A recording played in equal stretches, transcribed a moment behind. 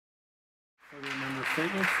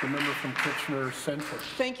statements. The member from Kitchener Centre.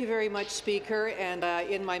 Thank you very much, Speaker. And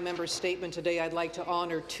in my member statement today, I'd like to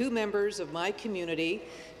honour two members of my community,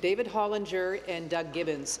 David Hollinger and Doug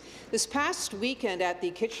Gibbons. This past weekend at the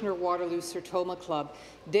Kitchener-Waterloo-Sertoma Club,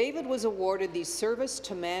 David was awarded the Service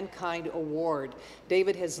to Mankind Award.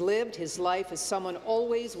 David has lived his life as someone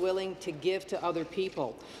always willing to give to other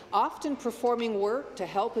people, often performing work to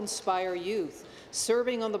help inspire youth,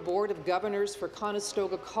 serving on the Board of Governors for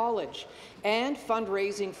Conestoga College, and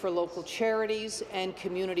fundraising for local charities and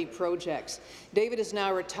community projects. David is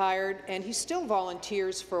now retired, and he still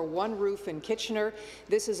volunteers for One Roof in Kitchener.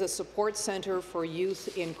 This is a support centre for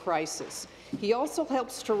youth in crisis. He also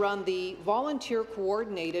helps to run the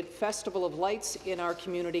volunteer-coordinated Festival of Lights in our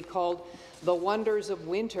community called The Wonders of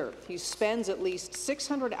Winter. He spends at least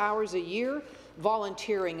 600 hours a year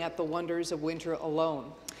volunteering at the Wonders of Winter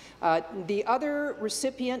alone. The other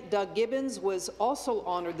recipient, Doug Gibbons, was also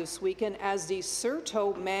honoured this weekend as the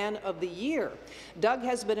Surto Man of the Year. Doug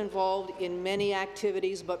has been involved in many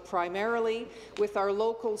activities, but primarily with our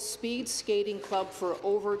local speed skating club for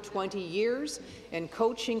over 20 years and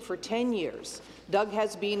coaching for 10 years. Doug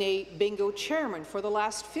has been a bingo chairman for the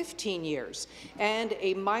last 15 years and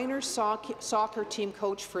a minor soccer team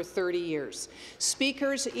coach for 30 years.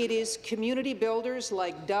 Speakers, it is community builders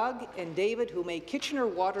like Doug and David who make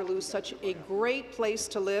Kitchener-Waterloo such a great place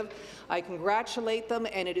to live. I congratulate them,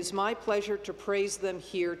 and it is my pleasure to praise them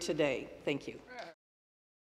here today. Thank you.